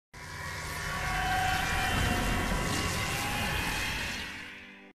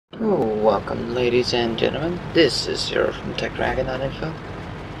Welcome ladies and gentlemen, this is Zero from TechDragon.info,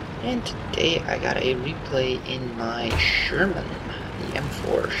 and today I got a replay in my Sherman, the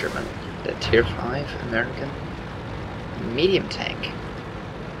M4 Sherman, the Tier 5 American medium tank.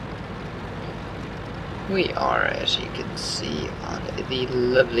 We are, as you can see, on the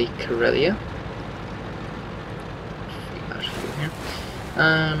lovely Corellia.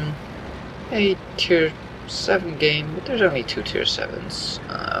 A Tier 7 game, but there's only two Tier 7s.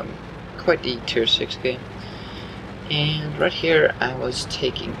 Quite the Tier 6 game. And right here I was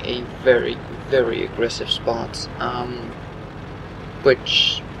taking a very aggressive spot,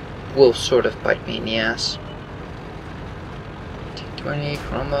 which will sort of bite me in the ass. T20,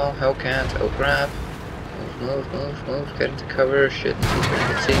 Cromwell, Hellcat, oh crap. Move, get into cover, shit, T20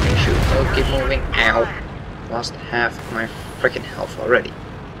 can see me, shoot, move, keep moving, ow. Lost half of my freaking health already.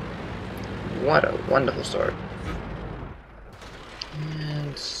 What a wonderful start.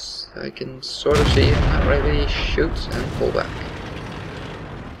 And I can sort of see him not really shoots and pull back.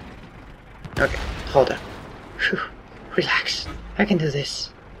 Okay, hold on. Whew, relax. I can do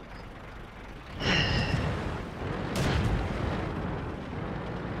this. 20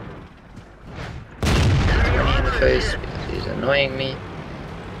 in the face because he's annoying me.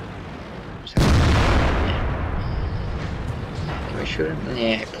 Can we shoot him?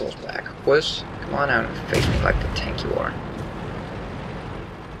 Yeah, he pulls back. Wuss, come on out and face me like the tank you are.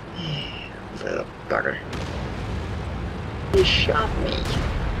 Little bugger. He shot me.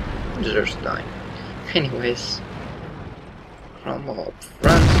 He deserves to die. Anyways. Cromwell up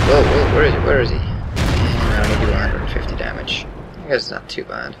front. Whoa, where is he? And I only do 150 damage. I guess it's not too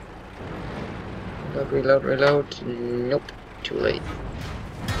bad. Reload. Nope. Too late.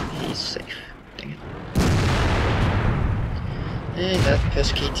 He's safe. Dang it. And that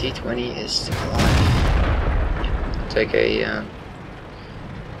pesky T20 is still alive. I'll take a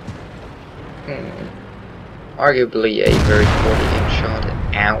arguably a very poorly aimed shot,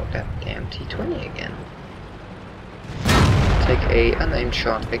 and ow, that damn T20 again. Take a unaimed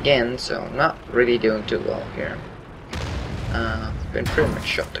shot again, so not really doing too well here. Been pretty much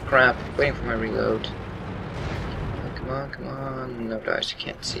shot to crap, waiting for my reload. Oh, come on, no dice, you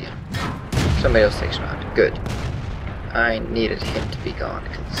can't see him. Somebody else takes him out, good. I needed him to be gone,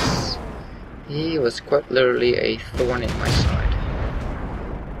 because he was quite literally a thorn in my side.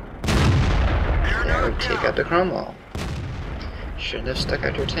 Take out the Cromwell. Shouldn't have stuck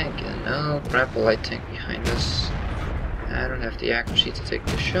out your tank. And no, grab a light tank behind us. I don't have the accuracy to take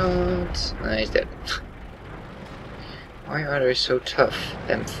the shots. Nah, he's dead. Why are they so tough,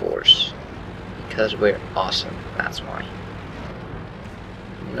 M4s? Because we're awesome, that's why.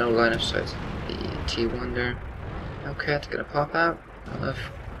 No line of sight. The T1 there. Hellcat gonna pop out. Of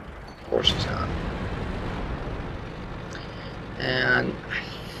course he's not. And I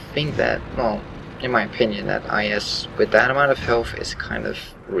think that, well, in my opinion, that IS with that amount of health is kind of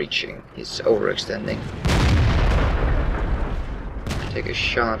reaching. He's overextending. Take a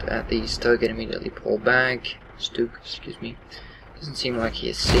shot at the Stug and immediately pull back. Stuke, excuse me. Doesn't seem like he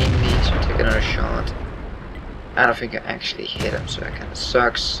is seeing me, so take another shot. I don't think I actually hit him, so that kind of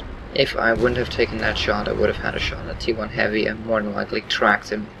sucks. If I wouldn't have taken that shot, I would have had a shot at T1 Heavy and more than likely tracked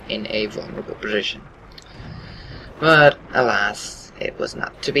him in a vulnerable position. But alas, it was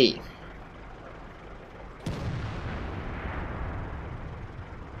not to be.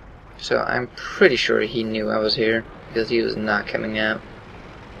 So I'm pretty sure he knew I was here, because he was not coming out.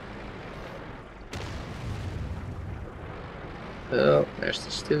 Oh, there's the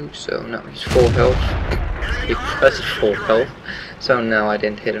Stuke, so now he's full health. He was full health, so no, I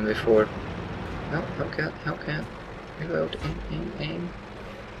didn't hit him before. No, Hellcat. Reload, aim.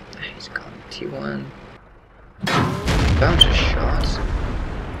 He's gone, T1. Bunch of shots.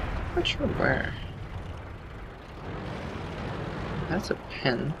 Not sure where. That's a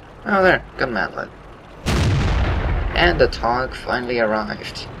pen. Oh, there, got an outlet. And the Tog finally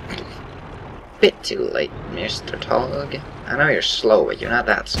arrived. Bit too late, Mr. Tog. I know you're slow, but you're not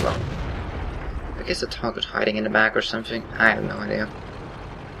that slow. I guess the Tog was hiding in the back or something. I have no idea.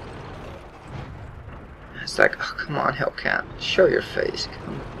 It's like, oh, come on, Hellcat. Show your face.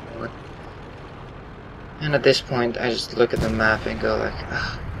 Come on. And at this point, I just look at the map and go like,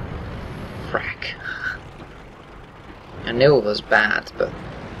 oh, frack. I knew it was bad, but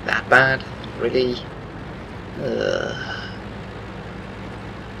that bad? Really?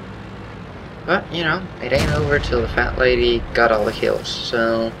 But, you know, it ain't over till the fat lady got all the kills,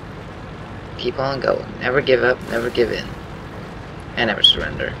 so keep on going. Never give up, never give in. And never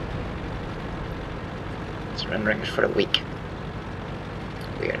surrender. Surrendering is for the weak.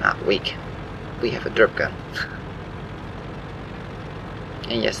 We are not weak. We have a derp gun.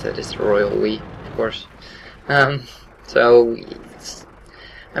 And yes, that is the royal we, of course. So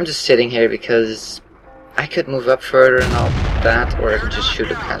I'm just sitting here because I could move up further and all that, or I could just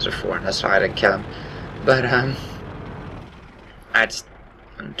shoot a Panzer IV on the side and kill him. But I'm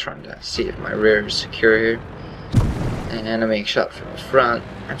trying to see if my rear is secure here. And I'm being shot from the front.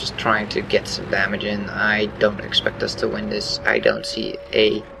 I'm just trying to get some damage in. I don't expect us to win this. I don't see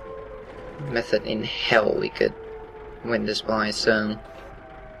a method in hell we could win this by, so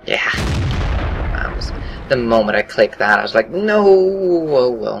yeah. The moment I clicked that, I was like, no,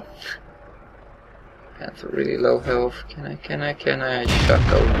 oh well. Panther really low health. Can I shot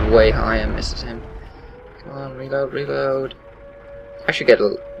go way high and misses him? Come on, reload. I should get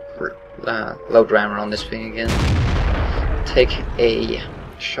a load rammer on this thing again. Take a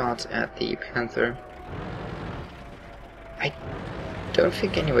shot at the Panther. I don't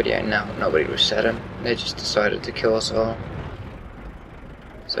think anybody I know, nobody reset him. They just decided to kill us all.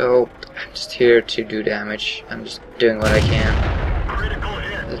 So I'm just here to do damage. I'm just doing what I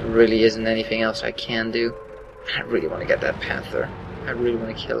can. There really isn't anything else I can do. I really want to get that Panther. I really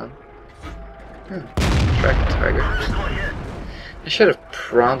want to kill him. Dragon Tiger. I should have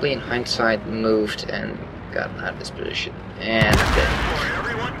probably, in hindsight, moved and gotten out of this position. And I'm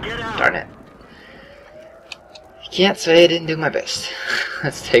dead. Darn it. Can't say I didn't do my best.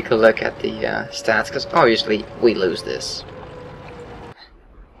 Let's take a look at the stats, because obviously we lose this.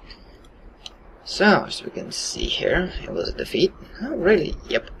 So, as we can see here, it was a defeat. Oh, really?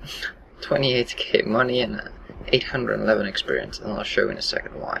 Yep. 28k money and 811 experience, and I'll show you in a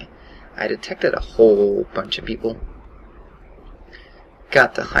second why. I detected a whole bunch of people.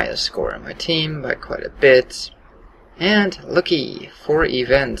 Got the highest score in my team by quite a bit. And looky, 4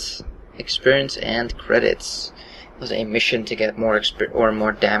 events, experience and credits. It was a mission to get more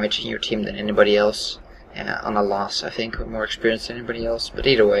more damage in your team than anybody else. On a loss, I think, or more experience than anybody else. But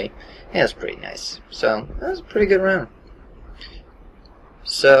either way, yeah, it's pretty nice. So that was a pretty good round.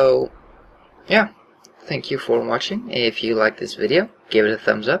 So yeah, thank you for watching. If you like this video, give it a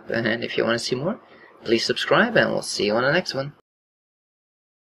thumbs up, and if you want to see more, please subscribe, and we'll see you on the next one.